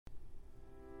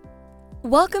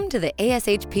Welcome to the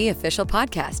ASHP Official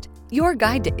Podcast, your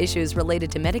guide to issues related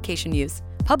to medication use,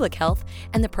 public health,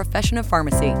 and the profession of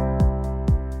pharmacy.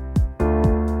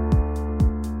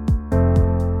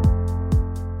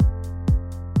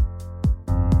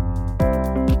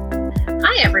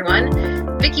 Hi everyone,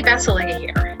 Vicki Basalega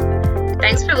here.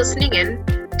 Thanks for listening in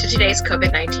to today's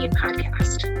COVID-19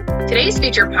 podcast. Today's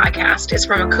featured podcast is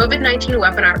from a COVID-19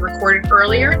 webinar recorded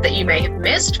earlier that you may have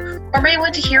missed or may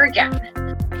want to hear again.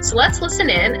 So let's listen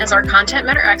in as our content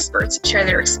matter experts share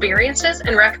their experiences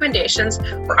and recommendations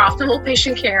for optimal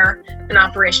patient care and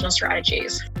operational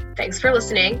strategies. Thanks for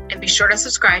listening, and be sure to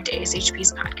subscribe to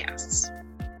ASHP's podcasts.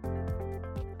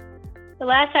 The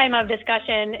last item of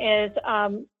discussion is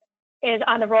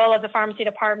on the role of the pharmacy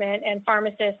department and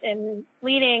pharmacists in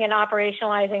leading and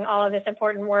operationalizing all of this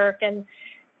important work. And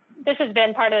this has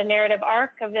been part of the narrative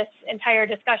arc of this entire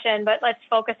discussion, but let's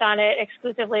focus on it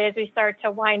exclusively as we start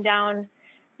to wind down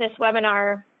this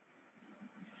webinar.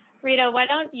 Rita, why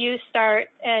don't you start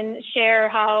and share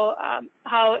how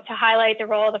to highlight the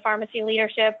role of the pharmacy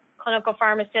leadership, clinical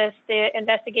pharmacists, the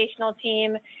investigational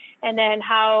team, and then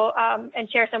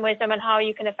and share some wisdom on how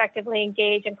you can effectively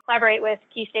engage and collaborate with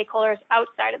key stakeholders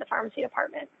outside of the pharmacy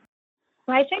department.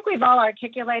 Well, I think we've all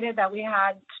articulated that we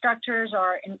had structures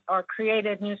or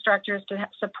created new structures to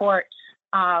support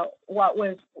what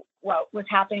was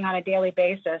happening on a daily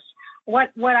basis.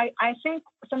 What I think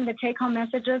some of the take-home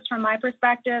messages from my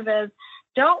perspective is,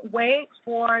 don't wait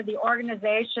for the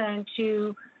organization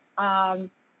to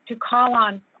call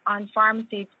on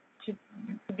pharmacy to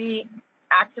be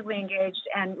actively engaged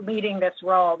and leading this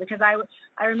role. Because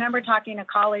I remember talking to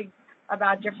colleagues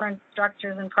about different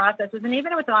structures and processes, and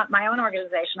even with my own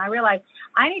organization, I realized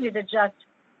I needed to just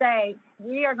say,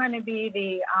 we are going to be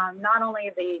the not only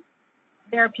the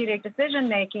therapeutic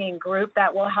decision-making group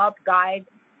that will help guide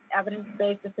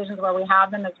evidence-based decisions where we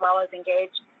have them, as well as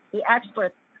engage the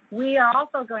experts. We are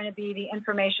also going to be the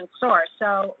information source.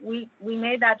 So we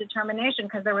made that determination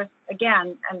because there was,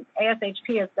 again, and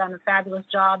ASHP has done a fabulous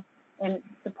job in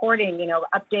supporting,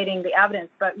 updating the evidence,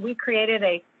 but we created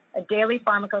a daily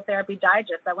pharmacotherapy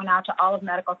digest that went out to all of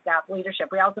medical staff leadership.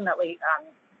 We ultimately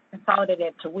consolidated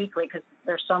it to weekly because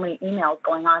there's so many emails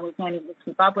going on, we can't even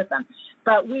keep up with them.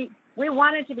 But we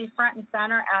wanted to be front and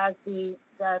center as the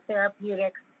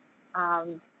therapeutics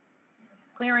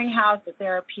clearinghouse, the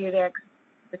therapeutics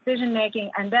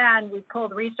decision-making, and then we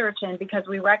pulled research in because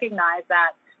we recognize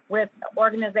that with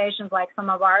organizations like some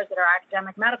of ours that are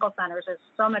academic medical centers, there's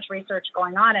so much research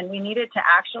going on, and we needed to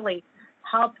actually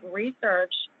help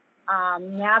research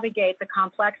navigate the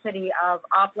complexity of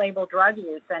off-label drug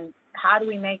use and how do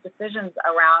we make decisions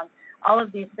around all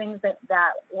of these things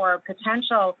that were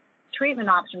potential treatment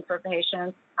options for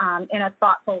patients in a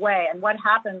thoughtful way, and what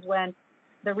happens when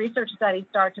the research studies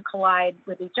start to collide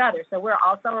with each other. So we're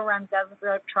also a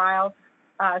remdesivir trial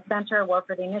center. We're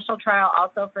for the initial trial,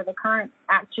 also for the current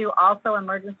Act 2, also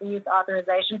emergency use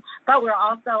authorization. But we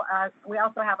also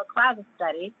have a CLASA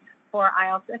study for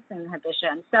IL-6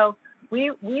 inhibition. So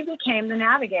we became the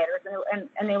navigators,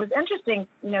 and it was interesting,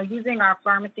 using our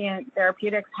pharmacy and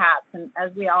therapeutics hats, and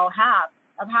as we all have,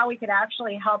 of how we could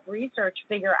actually help research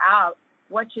figure out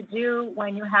what to do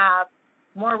when you have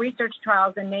more research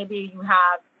trials than maybe you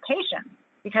have patients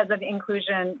because of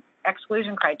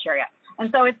inclusion-exclusion criteria.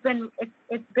 And so it's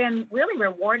been really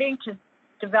rewarding to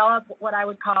develop what I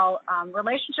would call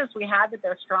relationships we had, that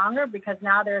they're stronger because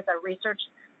now there's a research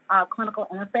clinical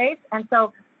interface. And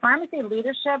so pharmacy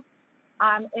leadership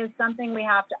is something we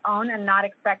have to own and not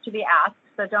expect to be asked.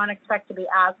 So don't expect to be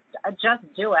asked, just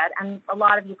do it. And a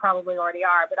lot of you probably already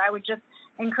are, but I would just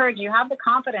encourage you, have the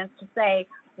confidence to say,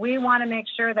 we want to make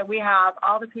sure that we have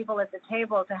all the people at the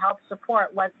table to help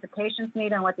support what the patients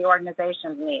need and what the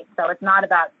organizations need. So it's not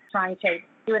about trying to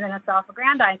do it in a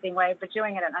self-aggrandizing way, but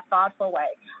doing it in a thoughtful way.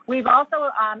 We've also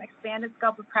expanded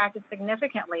scope of practice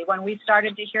significantly. When we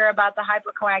started to hear about the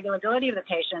hypercoagulability of the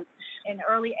patients in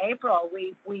early April,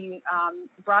 we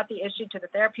brought the issue to the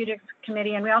therapeutics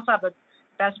committee, and we also have a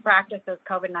best practices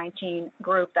COVID-19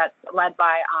 group that's led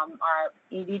by our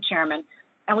ED chairman.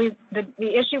 And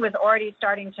the issue was already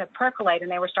starting to percolate,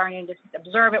 and they were starting to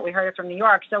observe it. We heard it from New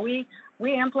York. So we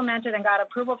implemented and got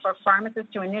approval for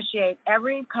pharmacists to initiate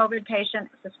every COVID patient,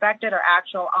 suspected or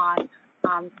actual, on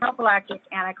prophylactic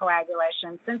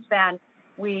anticoagulation. Since then,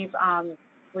 we've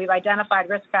identified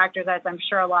risk factors, as I'm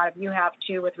sure a lot of you have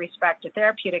too, with respect to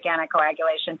therapeutic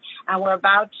anticoagulation. And we're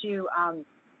about to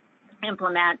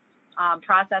implement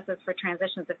processes for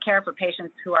transitions of care for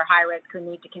patients who are high risk, who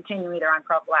need to continue either on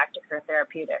prophylactics or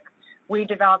therapeutics. We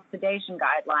developed sedation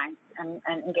guidelines and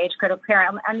engaged critical care.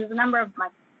 And there's a number of my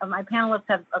my panelists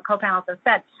co-panelists have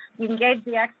said, you engage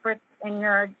the experts in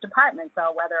your department.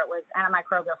 So whether it was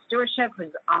antimicrobial stewardship,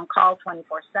 who's on call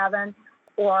 24/7,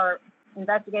 or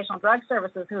investigational drug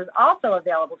services, who is also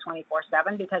available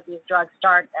 24/7 because these drugs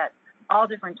start at all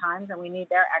different times and we need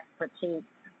their expertise.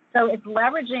 So it's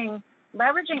leveraging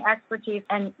expertise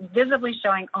and visibly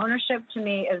showing ownership, to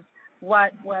me, is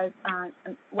what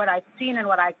I've seen and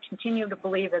what I continue to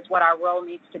believe is what our role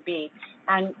needs to be.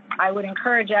 And I would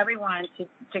encourage everyone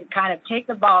to kind of take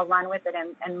the ball, run with it,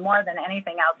 and more than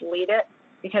anything else, lead it,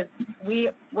 because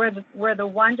we're the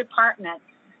one department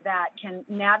that can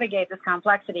navigate this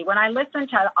complexity. When I listen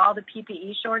to all the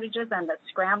PPE shortages and the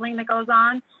scrambling that goes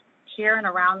on here and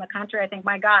around the country, I think,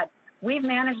 my God, we've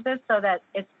managed this so that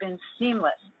it's been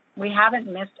seamless. We haven't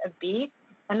missed a beat.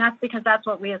 And that's because that's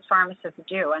what we as pharmacists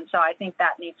do. And so I think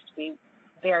that needs to be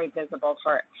very visible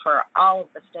for all of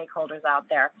the stakeholders out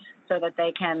there so that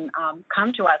they can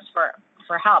come to us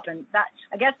for help. And that,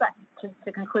 I guess that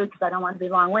to conclude, because I don't want to be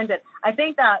long-winded, I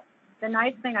think that the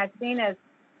nice thing I've seen is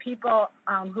people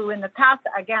who in the past,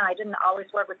 again, I didn't always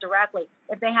work with directly,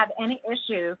 if they have any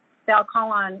issue, they'll call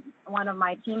on one of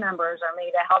my team members or me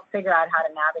to help figure out how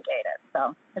to navigate it.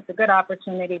 So it's a good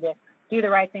opportunity to do the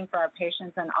right thing for our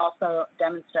patients and also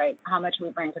demonstrate how much we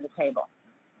bring to the table.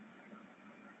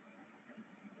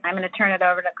 I'm going to turn it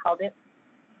over to Kuldip.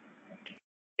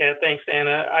 Yeah, thanks,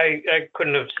 Anna. I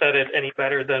couldn't have said it any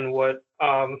better than what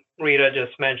Rita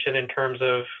just mentioned in terms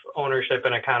of ownership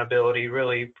and accountability.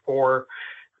 Really, for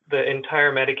the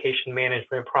entire medication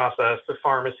management process, the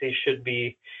pharmacy should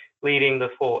be leading the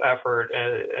full effort,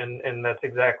 and that's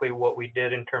exactly what we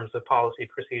did in terms of policy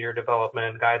procedure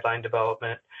development, guideline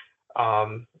development,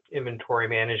 inventory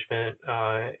management,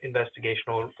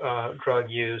 investigational drug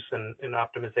use, and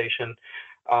optimization.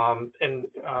 And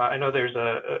I know there's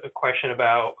a question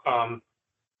about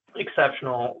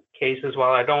exceptional cases.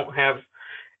 While I don't have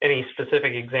any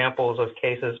specific examples of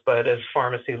cases, but as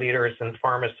pharmacy leaders and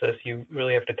pharmacists, you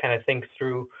really have to kind of think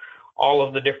through all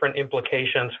of the different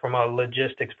implications from a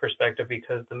logistics perspective,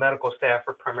 because the medical staff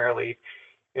are primarily,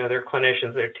 they're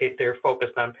clinicians, they're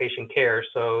focused on patient care,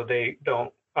 so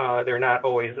they're not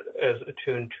always as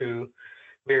attuned to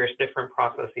various different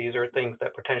processes or things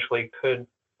that potentially could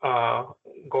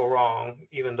go wrong,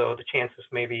 even though the chances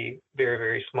may be very,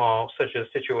 very small, such as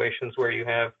situations where you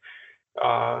have,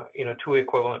 two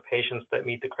equivalent patients that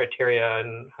meet the criteria,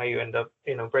 and how you end up,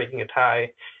 breaking a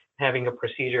tie, having a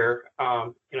procedure,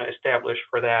 established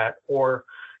for that, or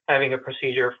having a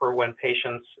procedure for when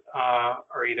patients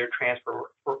are either transferred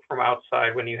from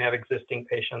outside when you have existing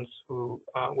patients who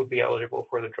would be eligible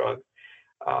for the drug.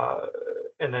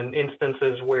 And then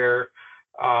instances where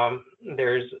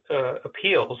there's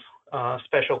appeals,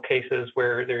 special cases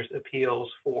where there's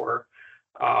appeals for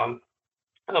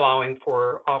allowing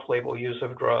for off-label use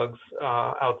of drugs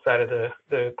outside of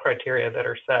the criteria that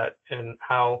are set, and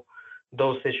how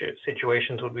those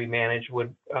situations would be managed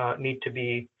would need to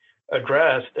be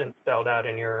addressed and spelled out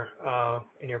in your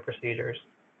procedures.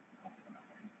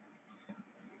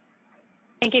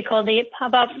 Thank you, Kuldip. How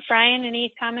about Brian?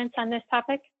 Any comments on this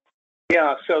topic?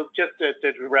 Yeah. So just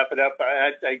to wrap it up,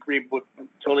 I agree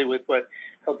totally with what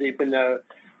Kuldip and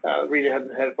Rita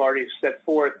have already set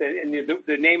forth. And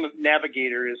the name of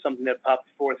navigator is something that popped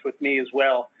forth with me as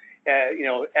well.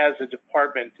 As a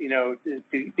department,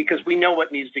 because we know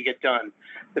what needs to get done.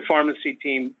 The pharmacy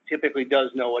team typically does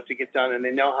know what to get done, and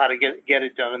they know how to get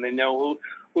it done, and they know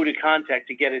who to contact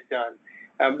to get it done.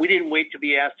 We didn't wait to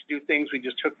be asked to do things. We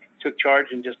just took charge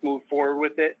and just moved forward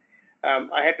with it.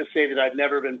 I have to say that I've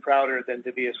never been prouder than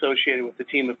to be associated with the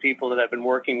team of people that I've been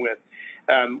working with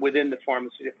within the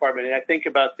pharmacy department. And I think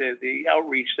about the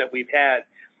outreach that we've had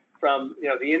from the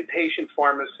inpatient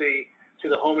pharmacy to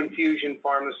the home infusion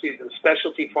pharmacy, to the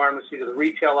specialty pharmacy, to the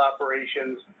retail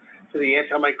operations, to the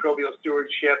antimicrobial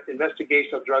stewardship,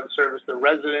 investigational drug service, the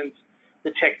residents,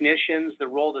 the technicians, the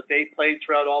role that they played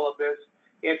throughout all of this,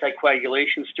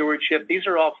 anticoagulation stewardship. These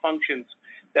are all functions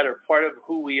that are part of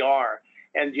who we are,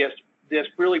 and just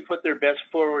really put their best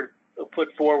foot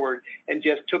forward and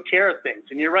just took care of things.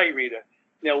 And you're right, Rita.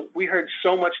 We heard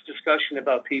so much discussion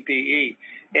about PPE,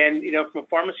 and from a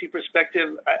pharmacy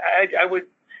perspective, I would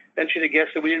venture to guess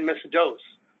that we didn't miss a dose.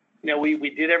 We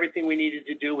did everything we needed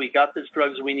to do. We got the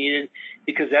drugs we needed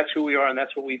because that's who we are and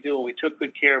that's what we do. And we took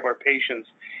good care of our patients.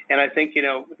 And I think,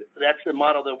 that's the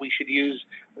model that we should use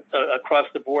across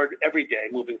the board every day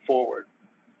moving forward.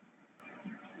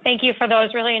 Thank you for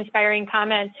those really inspiring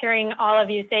comments. Hearing all of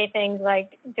you say things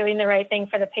like doing the right thing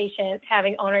for the patient,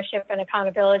 having ownership and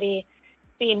accountability,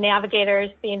 being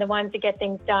navigators, being the ones to get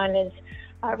things done is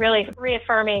really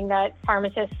reaffirming that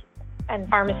pharmacists and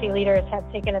pharmacy leaders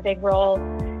have taken a big role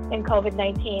in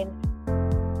COVID-19.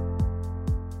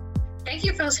 Thank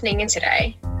you for listening in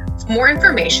today. For more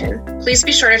information, please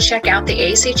be sure to check out the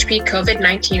ASHP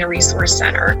COVID-19 Resource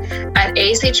Center at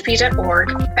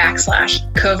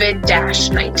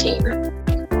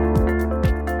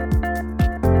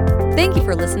ashp.org/COVID-19. Thank you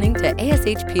for listening to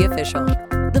ASHP Official,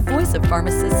 the voice of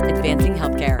pharmacists advancing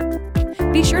healthcare.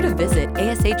 Be sure to visit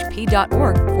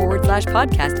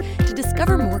ashp.org/podcast to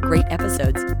discover more great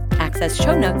episodes, access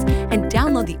show notes, and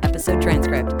download the episode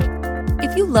transcript.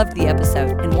 If you loved the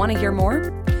episode and want to hear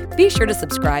more, be sure to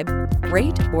subscribe,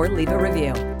 rate, or leave a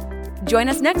review. Join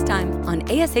us next time on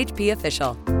ASHP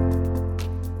Official.